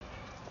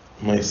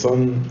My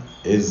son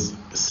is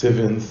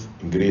 7th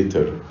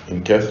grader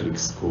in Catholic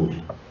school.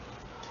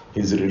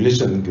 His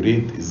religion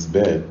grade is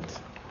bad,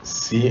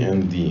 C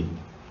and D.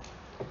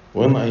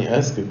 When I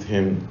asked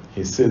him,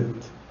 he said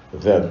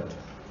that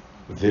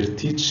their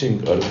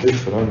teaching are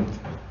different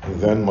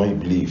than my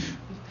belief.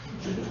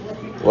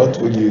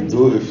 What will you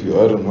do if you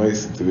are in my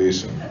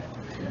situation?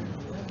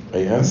 I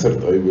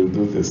answered, I will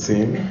do the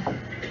same.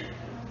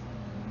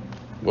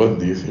 What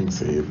do you think,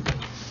 Sayyid?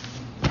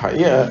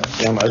 حقيقة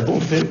يعني I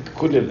don't think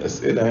كل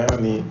الأسئلة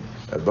يعني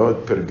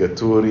about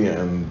purgatory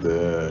and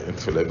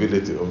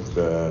infallibility of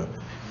the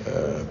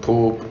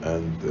Pope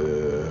and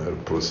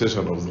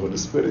procession of the Holy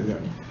Spirit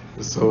يعني.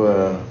 بس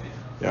هو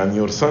يعني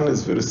your son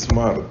is very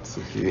smart.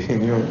 He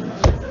knew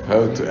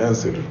how to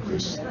answer your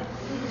question.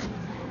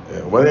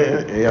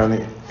 يعني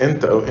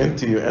أنت أو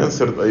أنت you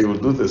answered I will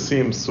do the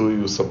same, so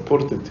you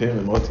supported him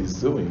in what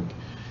he's doing.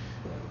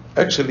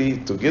 Actually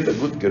to get a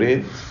good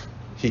grade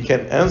he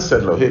can answer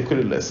لو هي كل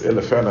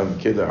الأسئلة فعلا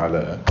كده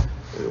على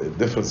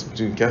difference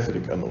between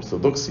Catholic and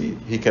Orthodoxy,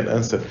 he can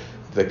answer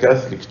the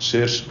Catholic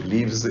Church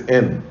believes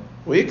in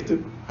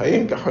ويكتب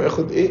هينجح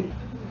وياخد ايه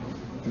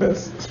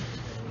بس.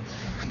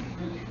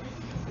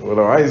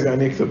 ولو عايز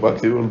يعني يكتب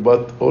بعد يقول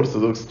but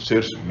Orthodox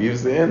Church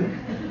believes in،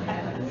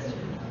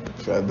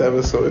 فده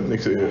بس هو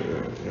ابنك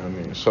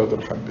يعني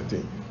شاطر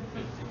حبتين.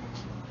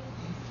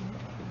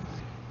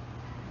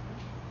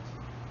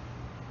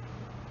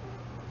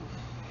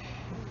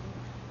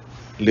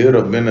 ليه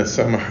ربنا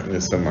سمح ان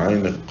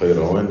سمعان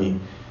القيرواني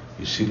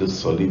يشيل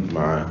الصليب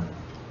معاه؟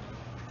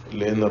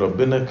 لان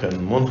ربنا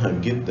كان منهك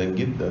جدا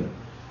جدا،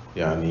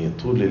 يعني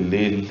طول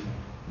الليل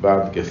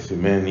بعد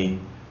جثماني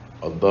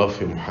قضاه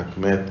في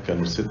محاكمات،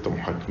 كانوا 6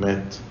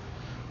 محاكمات،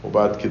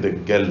 وبعد كده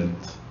الجلد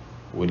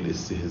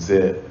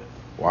والاستهزاء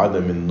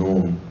وعدم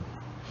النوم،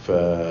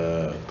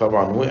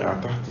 فطبعا وقع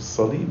تحت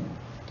الصليب.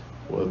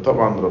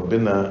 وطبعا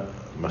ربنا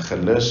ما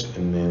خلاش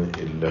ان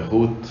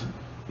اللاهوت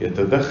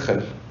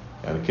يتدخل،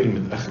 يعني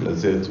كلمة أخلى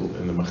ذاته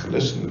إن ما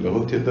خلاش إن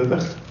اللاهوت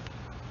يتدخل،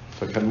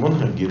 فكان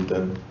منهك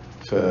جدا.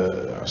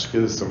 فعشان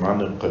كده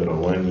سمعان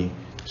القيرواني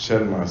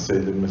شال مع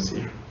السيد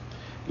المسيح.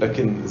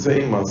 لكن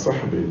زي ما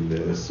صاحب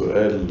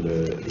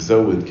السؤال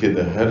زود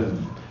كده، هل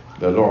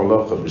ده له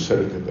علاقة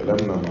بشركة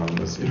ألمنا مع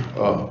المسيح؟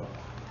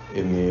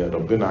 إن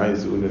ربنا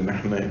عايز يقول إن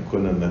إحنا إن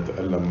كنا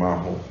نتألم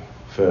معه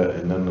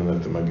فإننا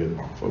نتمجد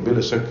معه،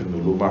 فبلا شك إنه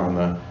له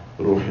معنى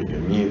روحي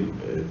جميل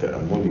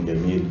تأملي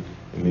جميل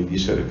إن دي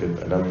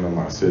شركة ألمنا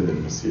مع السيد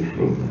المسيح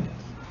له.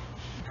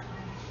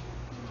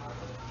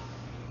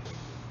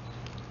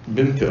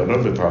 بنتي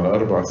قربت على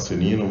 4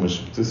 سنين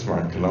ومش بتسمع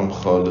الكلام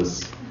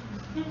خالص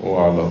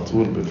وعلى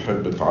طول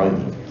بتحب تعيط،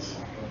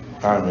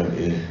 أعمل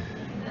إيه؟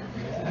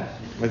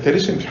 ما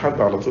تقوليش إن في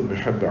حد على طول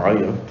بيحب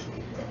يعيط،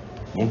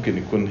 ممكن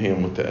يكون هي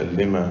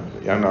متألمة،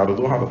 يعني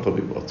عرضوها على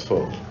طبيب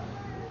أطفال.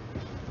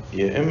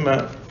 يا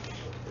إما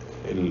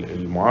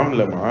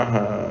المعاملة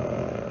معاها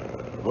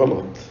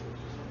غلط،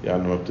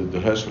 يعني ما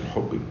بتديلهاش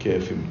الحب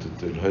الكافي، ما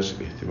بتديلهاش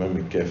الاهتمام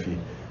الكافي،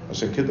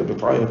 عشان كده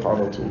بتعيط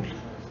على طول.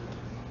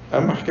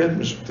 أما حكاية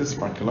مش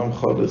بتسمع كلام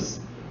خالص،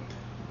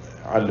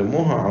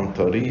 علموها عن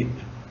طريق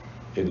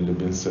اللي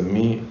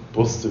بنسميه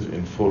positive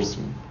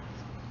enforcement.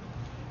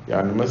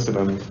 يعني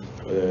مثلا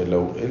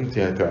لو انت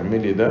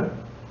هتعملي ده،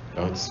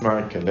 لو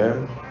هتسمعي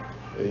الكلام،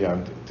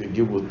 يعني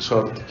تجيبوا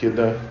تشارت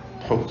كده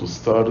تحطوا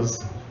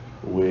ستارز،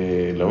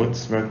 ولو انت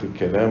سمعت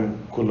الكلام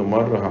كل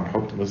مرة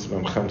هنحط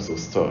مثلا 5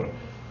 ستار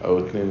او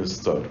 2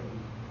 ستار.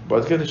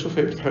 بعد كده نشوف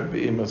هي بتحب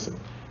ايه، مثلا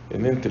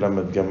ان انت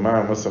لما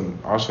تجمعي مثلا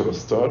 10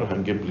 ستار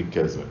هنجيب لك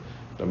كذا،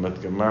 لما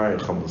تجمعي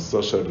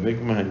 15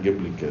 نجمة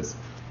هنجيب لك كذا،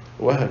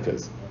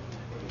 وهكذا.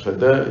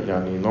 فده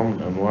يعني نوع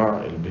من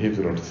انواع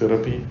البيهيفيرال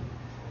ثيرابي.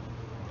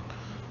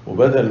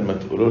 وبدل ما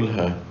تقولوا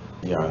لها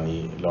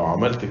يعني لو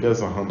عملت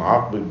كذا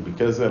هنعاقبك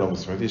بكذا لو ما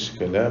سمعتيش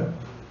كلام،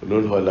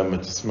 قولوا لها لما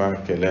تسمع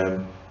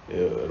الكلام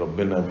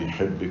ربنا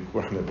بيحبك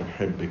واحنا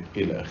بنحبك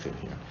الى اخره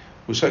يعني،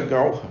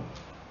 وشجعوها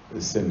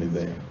السن ده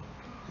يعني.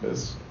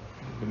 بس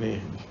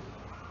بنهدي.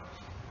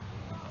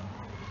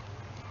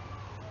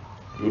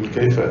 يقول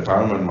كيف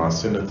اتعامل مع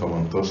سن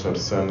 18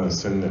 سنة،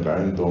 سن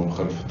العند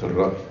ومخالفة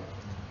الرأي،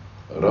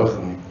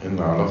 رغم ان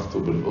علاقته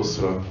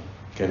بالأسرة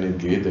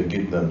كانت جيدة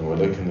جدا،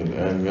 ولكن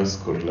الآن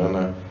يذكر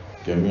لنا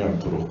جميع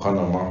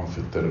طرقنا معه في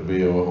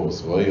التربية وهو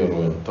صغير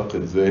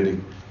وينتقد ذلك،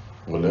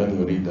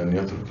 والآن يريد أن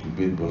يترك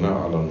البيت بناء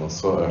على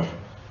النصائح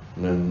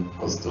من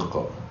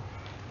أصدقائه.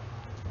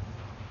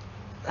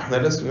 احنا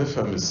لازم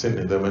نفهم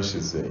السن ده ماشي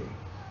ازاي.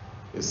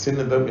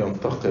 السن ده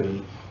بينتقل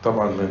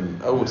طبعا من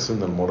أول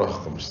سن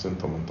المراهقة، مش سن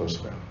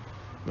 18 يعني،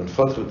 من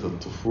فترة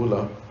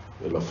الطفولة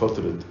إلى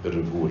فترة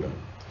الرجولة.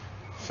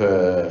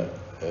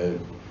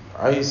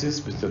 فعايز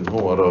يثبت إن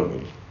هو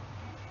راجل.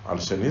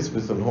 علشان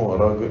يثبت إن هو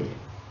راجل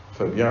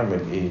فبيعمل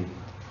إيه؟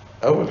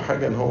 أول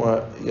حاجة إن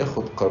هو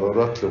ياخد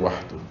قرارات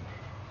لوحده،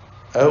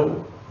 أو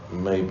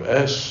ما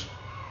يبقاش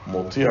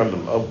مطيع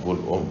للأب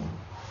والأم.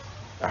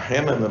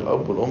 أحيانا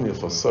الأب والأم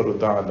يفسروا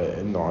ده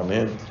على إنه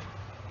عناد،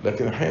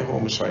 لكن الحقيقة هو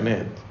مش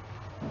عناد.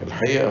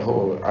 الحقيقة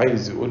هو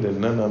عايز يقول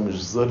إن أنا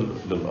مش ظل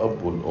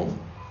للأب والأم،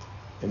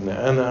 إن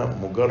أنا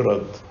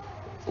مجرد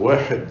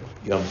واحد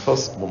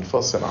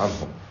منفصل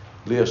عنهم،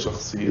 ليا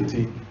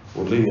شخصيتي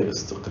وليا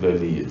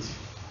استقلاليتي.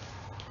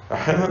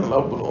 أحيانا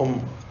الأب والأم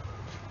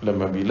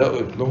لما بيلاقوا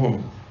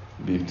ابنهم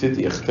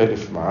بيبتدي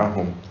يختلف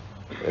معاهم،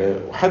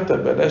 وحتى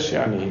بلاش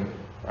يعني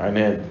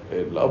عناد،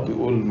 الأب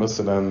يقول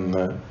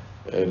مثلا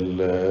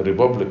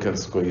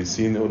الريبابليكانز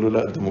كويسين، يقولوا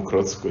لا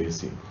الديمقراطس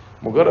كويسين،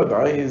 مجرد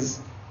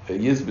عايز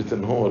يثبت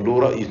ان هو له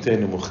رأي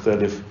تاني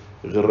مختلف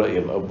غير رأي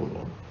الأب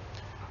والأم.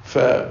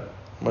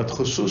 فما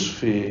تخشوش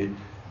في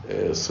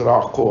صراع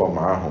قوة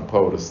معاهم،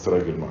 باور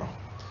ستراجل معاهم،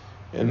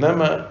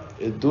 إنما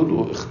ادوا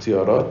له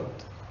اختيارات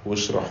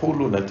واشرحوا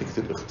له نتيجة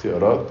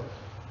الاختيارات،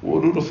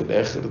 وقولوا له في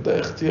الآخر ده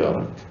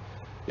اختيارك،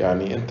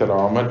 يعني انت لو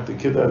عملت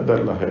كده ده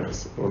اللي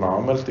هيحصل، ولو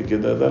عملت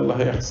كده ده اللي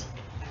هيحصل.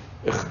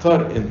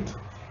 اختار انت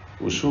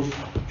وشوف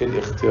ايه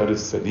الاختيار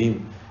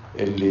السليم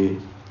اللي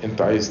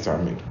انت عايز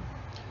تعمله.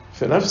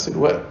 في نفس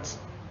الوقت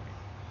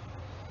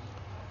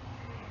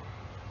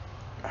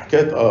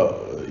حكاية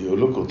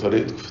يقول لكم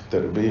طريقتكم في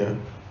التربية،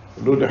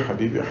 قولوا لي يا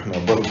حبيبي احنا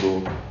برضو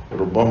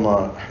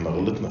ربما احنا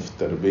غلطنا في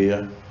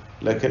التربية،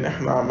 لكن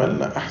احنا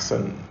عملنا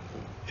احسن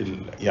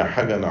يعني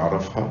حاجة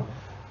نعرفها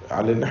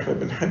على ان احنا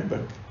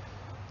بنحبك،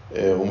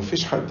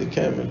 ومفيش حد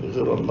كامل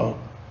غير الله.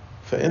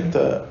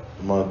 فانت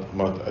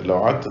لو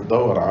قعدت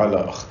تدور على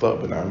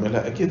اخطاء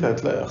بنعملها اكيد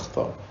هتلاقي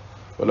اخطاء،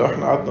 ولو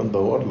احنا قعدنا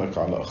ندور لك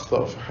على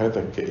اخطاء في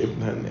حياتك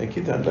كابن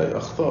اكيد هنلاقي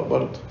اخطاء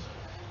برضه.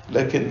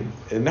 لكن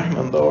ان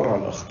احنا ندور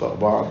على اخطاء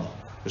بعض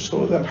مش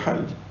هو ده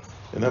الحل،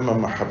 انما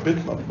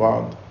محبتنا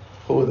لبعض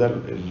هو ده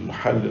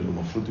الحل اللي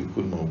المفروض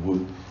يكون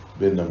موجود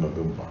بيننا وما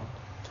بين بعض.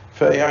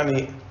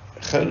 فيعني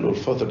خلوا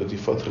الفترة دي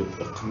فترة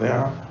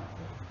اقناع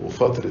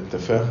وفترة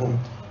تفاهم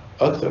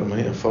اكتر ما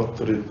هي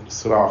فترة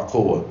صراع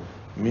قوة،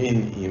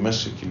 مين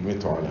يمشي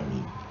كلمته على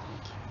مين.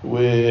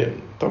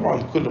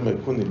 وطبعا كل ما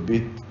يكون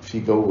البيت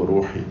فيه جو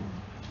روحي،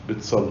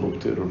 بتصلوا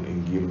وبتقروا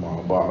الانجيل مع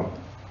بعض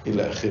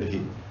الى اخره،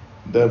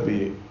 ده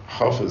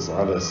بيحافظ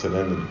على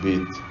سلام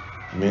البيت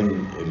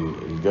من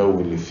الجو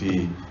اللي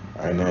فيه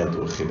عناد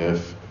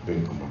وخلاف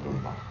بينكم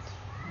وبين بعض.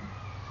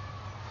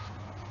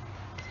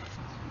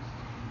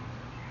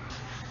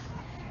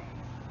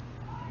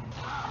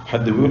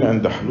 حد بيقول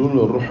عند حلول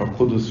الروح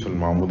القدس في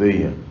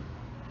المعمودية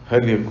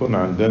هل يكون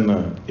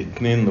عندنا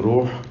 2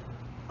 روح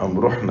أم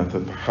روحنا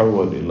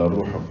تتحول إلى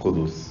الروح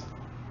القدس؟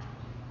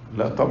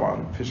 لا طبعا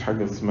مفيش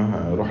حاجة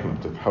اسمها روحنا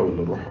بتتحول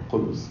للروح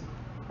القدس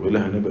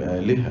وإله نبقى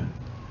آلهة،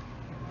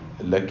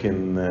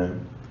 لكن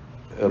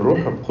الروح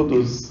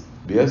القدس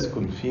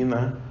بيسكن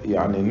فينا،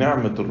 يعني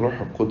نعمة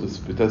الروح القدس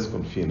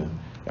بتسكن فينا.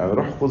 يعني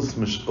الروح القدس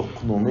مش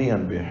أقنوميا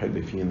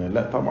بيحل فينا،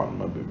 لا طبعا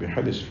ما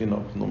بيحلش فينا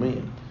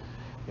أقنوميا،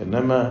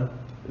 إنما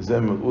زي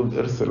ما بنقول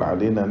ارسل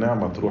علينا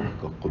نعمة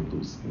روحك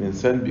القدوس.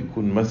 الإنسان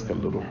بيكون مسكن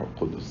للروح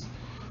القدس،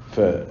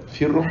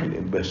 ففي الروح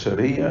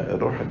البشرية،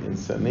 الروح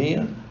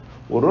الإنسانية،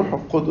 والروح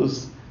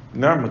القدس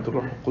نعمة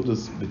الروح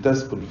القدس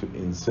بتسكن في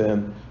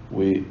الإنسان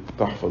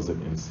وتحفظ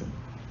الإنسان.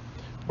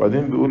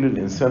 بعدين بيقول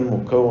الإنسان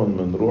مكون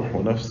من روح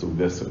ونفس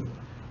وجسد،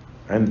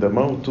 عند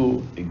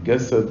موته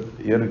الجسد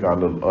يرجع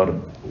للأرض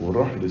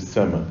والروح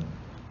للسماء،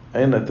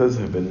 أين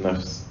تذهب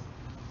النفس؟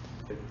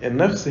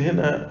 النفس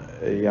هنا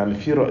يعني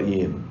في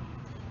رأيين،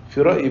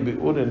 في رأي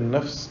بيقول إن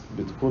النفس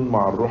بتكون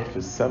مع الروح في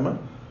السماء،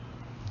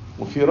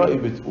 وفي رأي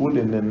بتقول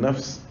إن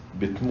النفس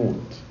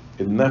بتموت،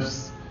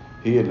 النفس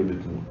هي اللي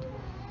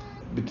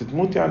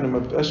بتموت يعني ما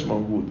بتبقاش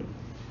موجودة.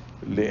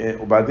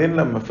 وبعدين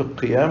لما في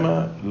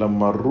القيامة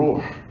لما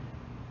الروح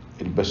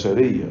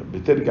البشرية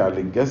بترجع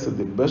للجسد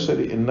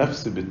البشري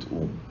النفس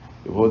بتقوم،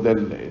 هو ده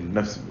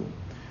النفس بتقوم.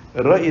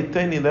 الرأي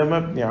التاني ده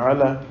مبني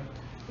على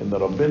إن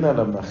ربنا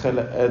لما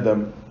خلق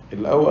آدم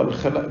الأول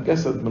خلق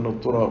جسد من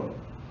التراب،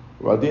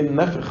 وبعدين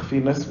نفخ فيه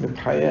نسمة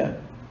حياة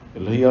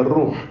اللي هي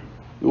الروح،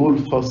 يقول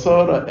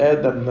فصار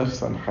آدم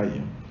نفسا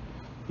حيا.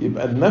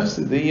 يبقى النفس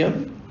دي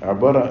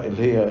عبارة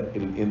اللي هي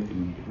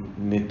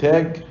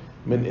النتاج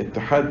من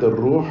اتحاد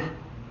الروح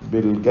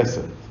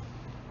بالجسد،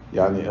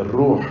 يعني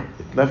الروح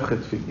اتنفخت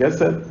في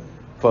الجسد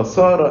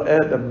فصار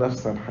آدم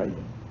نفسا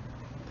حيا.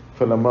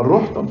 فلما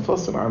الروح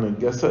تنفصل عن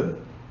الجسد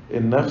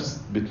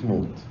النفس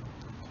بتموت،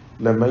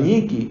 لما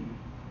يجي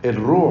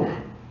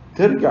الروح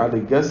ترجع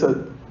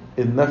للجسد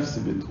النفس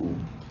بتقوم،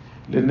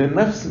 لأن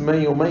النفس ما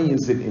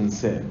يميز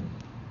الإنسان،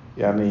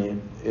 يعني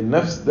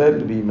النفس ده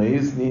اللي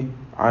بيميزني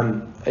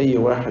عن أي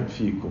واحد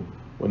فيكم،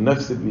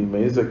 والنفس اللي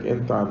بيميزك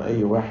أنت عن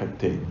أي واحد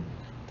تاني.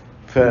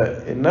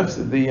 فالنفس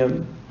دي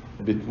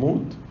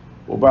بتموت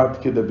وبعد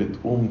كده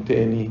بتقوم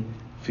تاني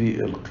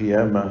في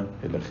القيامة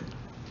الأخيرة.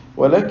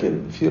 ولكن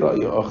في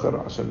رأي آخر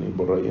عشان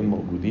يبقى الرأيين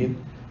موجودين،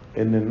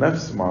 إن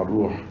النفس مع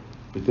الروح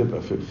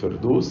بتبقى في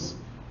الفردوس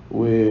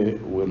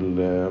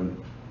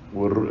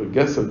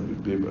والجسد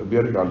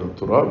بيرجع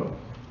للتراب،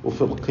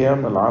 وفي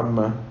القيامة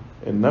العامة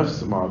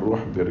النفس مع الروح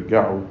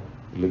بيرجعوا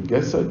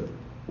للجسد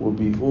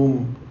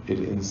وبيقوم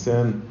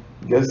الإنسان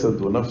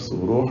جسد ونفس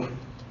وروح،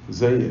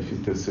 زي في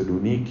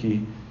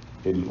تسالونيكي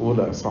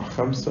الأولى إصحاح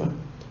 5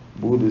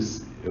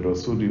 بولس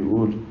الرسول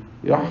يقول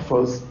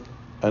يحفظ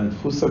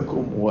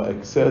أنفسكم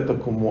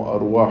وأجسادكم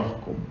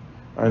وأرواحكم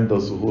عند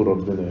ظهور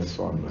ربنا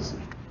يسوع المسيح.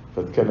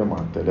 فاتكلم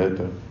عن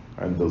 3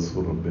 عند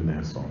ظهور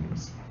ربنا يسوع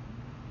المسيح.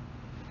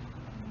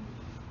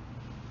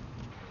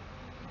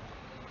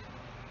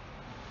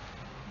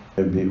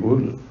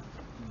 بيقول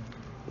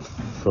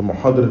في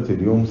محاضرة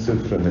اليوم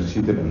سفر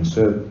نشيد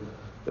الإنشاد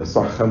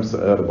إصحاح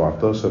 5 آية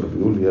 14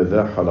 بيقول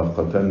يدا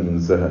حلقتان من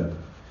ذهب.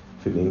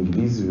 في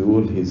الإنجليزي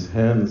بيقول his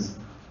hands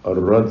are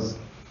rods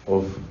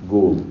of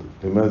gold.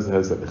 لماذا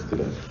هذا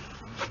الاختلاف؟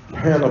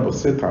 الحقيقة أنا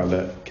بصيت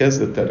على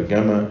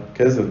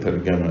كذا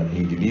ترجمة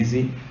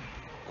إنجليزي،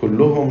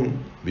 كلهم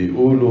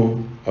بيقولوا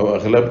أو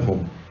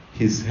أغلبهم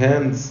his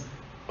hands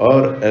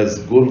are as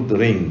gold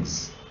rings،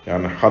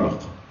 يعني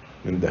حلقة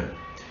من ذهب.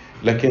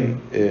 لكن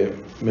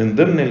من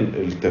ضمن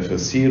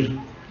التفاسير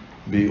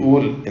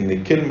بيقول إن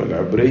الكلمة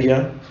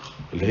العبرية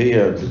اللي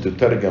هي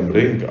بتترجم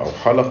رينج أو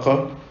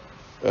حلقة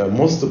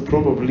most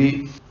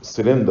probably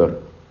cylinder.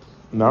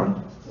 نعم؟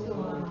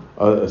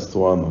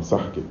 اسطوانة،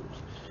 صح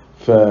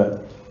كده.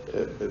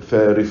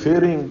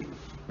 referring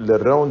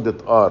للراوندد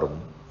ارم،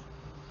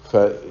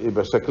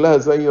 فيبقى شكلها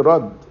زي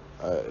رد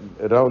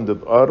راوندد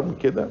ارم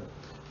كده،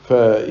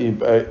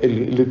 فيبقى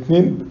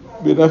الاثنين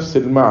بنفس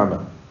المعنى.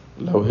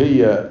 لو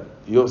هي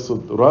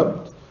يقصد رد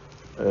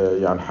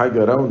يعني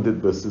حاجة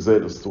راوندد بس زي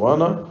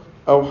الاسطوانة،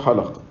 او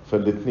حلقة،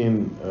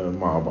 فالاثنين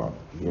مع بعض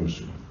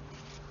يمشوا.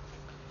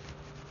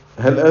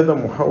 هل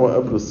آدم وحواء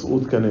قبل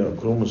السقوط كانوا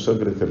يأكلون من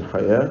شجرة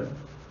الحياة؟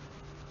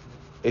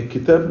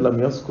 الكتاب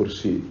لم يذكر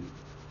شيء،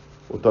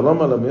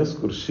 وطالما لم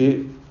يذكر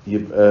شيء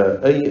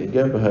يبقى أي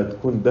إجابة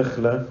هتكون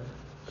داخلة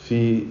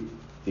في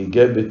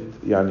إجابة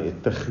يعني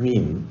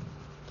التخمين.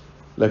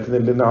 لكن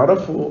اللي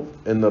نعرفه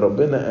إن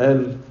ربنا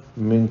قال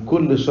من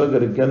كل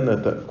شجر الجنة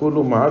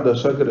تأكلوا ما عدا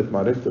شجرة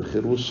معرفة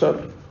الخير والشر.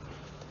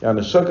 يعني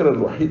الشجرة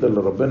الوحيدة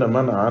اللي ربنا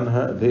منع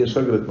عنها اللي هي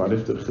شجرة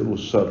معرفة الخير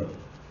والشر.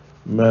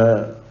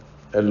 ما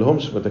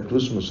قالهمش ما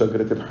تاكلوش من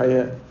شجرة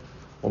الحياة،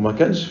 وما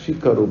كانش في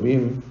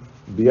كروبيم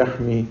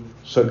بيحمي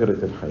شجرة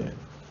الحياة.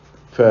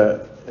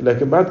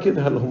 لكن بعد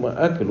كده هل هم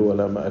أكلوا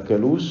ولا ما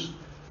أكلوش،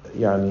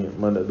 يعني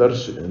ما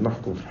نقدرش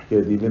نحكم في الحكاية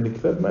دي لأن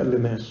الكتاب ما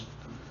قالناش.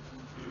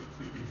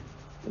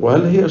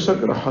 وهل هي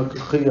شجرة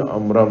حقيقية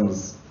أم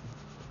رمز؟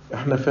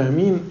 احنا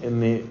فاهمين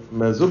ان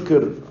ما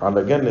ذكر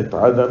على جنة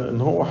عدن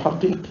ان هو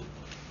حقيقي،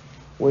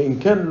 وإن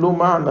كان له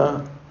معنى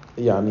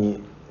يعني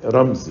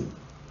رمزي.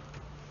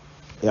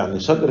 يعني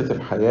شجرة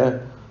الحياة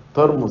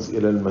ترمز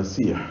إلى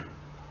المسيح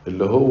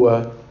اللي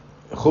هو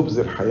خبز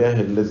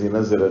الحياة الذي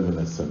نزل من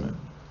السماء.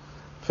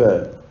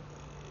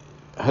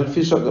 فهل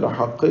في شجرة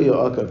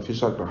حقيقية؟ كان في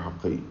شجرة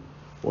حقيقية،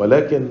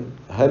 ولكن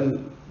هل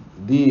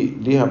دي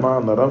ليها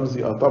معنى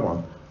رمزي؟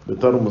 طبعا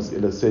بترمز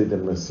إلى السيد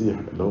المسيح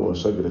اللي هو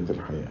شجرة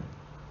الحياة.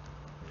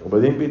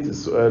 وبعدين بيت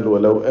السؤال،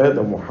 ولو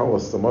آدم وحواء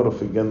استمروا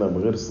في الجنة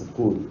من غير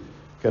سقوط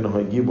كانوا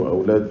هيجيبوا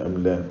أولاد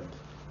أم لا؟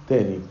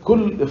 تاني،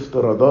 كل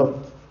الافتراضات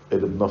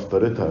اللي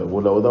بنفترضها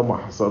ولو ده ما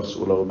حصلش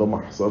ولو ده ما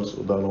حصلش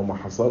وده لو ما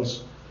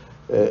حصلش،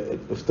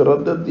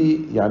 الافتراضات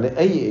دي يعني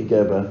أي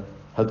إجابة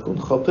هتكون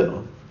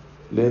خاطئة،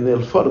 لأن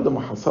الفرض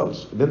ما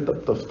حصلش، اللي أنت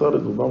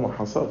بتفترض وده ما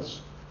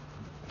حصلش.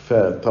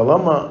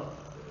 فطالما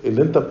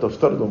اللي أنت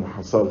بتفترضه ما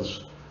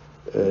حصلش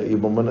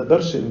يبقى ما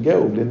نقدرش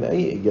نجاوب، لأن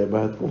أي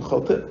إجابة هتكون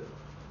خاطئة.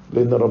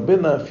 لأن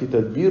ربنا في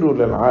تدبيره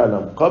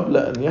للعالم قبل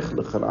أن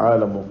يخلق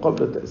العالم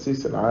وقبل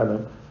تأسيس العالم،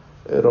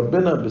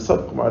 ربنا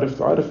بسبق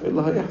معرفته عارف إيه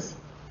اللي هيحصل.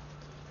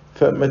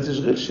 فما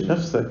تشغلش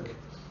نفسك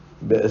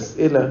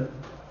بأسئلة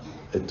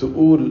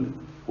تقول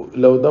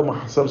لو ده ما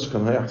حصلش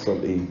كان هيحصل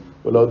إيه،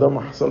 ولو ده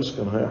ما حصلش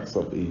كان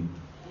هيحصل إيه.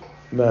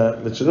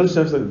 ما تشغلش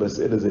نفسك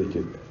بأسئلة زي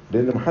كده،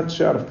 لأن ما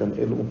حدش يعرف كان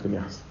إيه اللي ممكن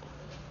يحصل.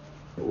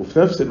 وفي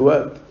نفس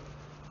الوقت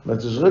ما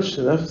تشغلش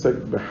نفسك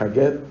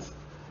بحاجات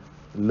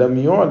لم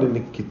يعلن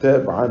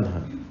الكتاب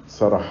عنها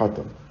صراحة.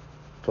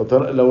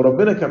 فلو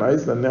ربنا كان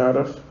عايزنا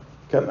نعرف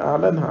كان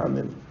أعلنها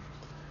عننا.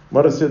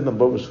 مرة سيدنا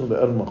بابا شنودة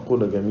قال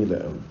مقولة جميلة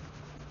قوي،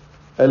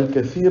 قال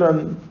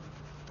كثيرا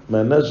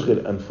ما نشغل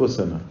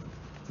أنفسنا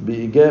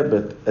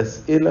بإجابة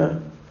أسئلة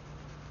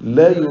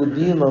لا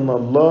يديننا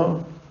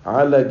الله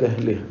على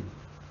جهلها.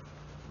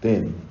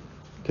 تاني،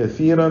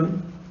 كثيرا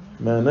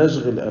ما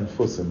نشغل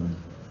أنفسنا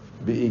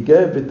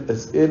بإجابة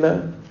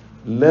أسئلة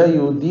لا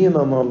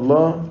يديننا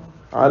الله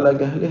على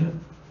جهلها.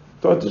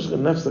 تقعد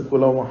تشغل نفسك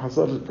ولو ما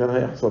حصلش كان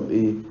هيحصل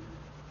ايه،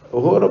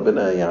 وهو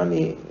ربنا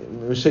يعني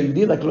مش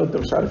هيدينك لو انت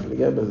مش عارف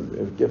اجابه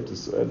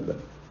السؤال ده.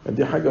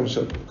 دي حاجه مش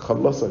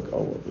هتخلصك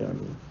او يعني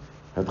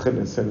هتخلي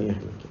الانسان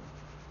يهلك.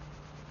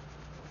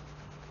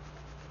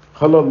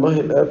 هل الله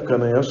الاب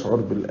كان يشعر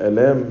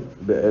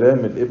بآلام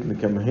الابن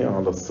كما هي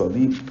على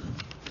الصليب؟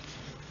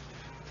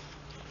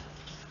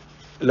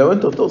 لو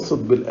انت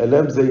تقصد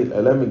بالآلام زي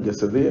الآلام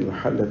الجسديه اللي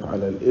حلت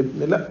على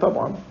الابن، لا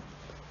طبعا.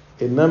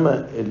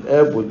 إنما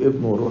الآب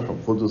والابن والروح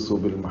القدس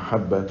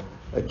وبالمحبة،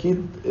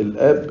 أكيد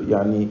الآب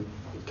يعني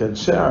كان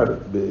شاعر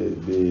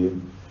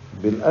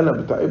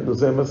بالألم بتاع ابنه.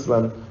 زي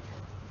مثلا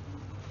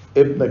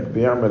ابنك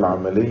بيعمل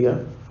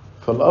عملية،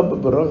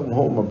 فالأب بالرغم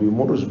هو ما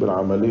بيمرش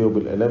بالعملية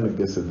وبالآلام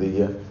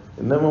الجسدية،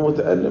 إنما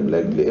متألم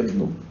لأجل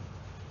ابنه.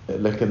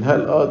 لكن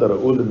هل أقدر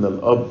أقول إن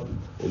الأب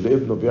اللي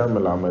ابنه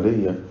بيعمل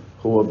عملية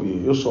هو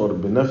بيشعر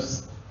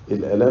بنفس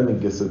الآلام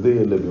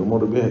الجسدية اللي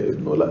بيمر بها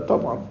ابنه؟ لا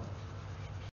طبعا.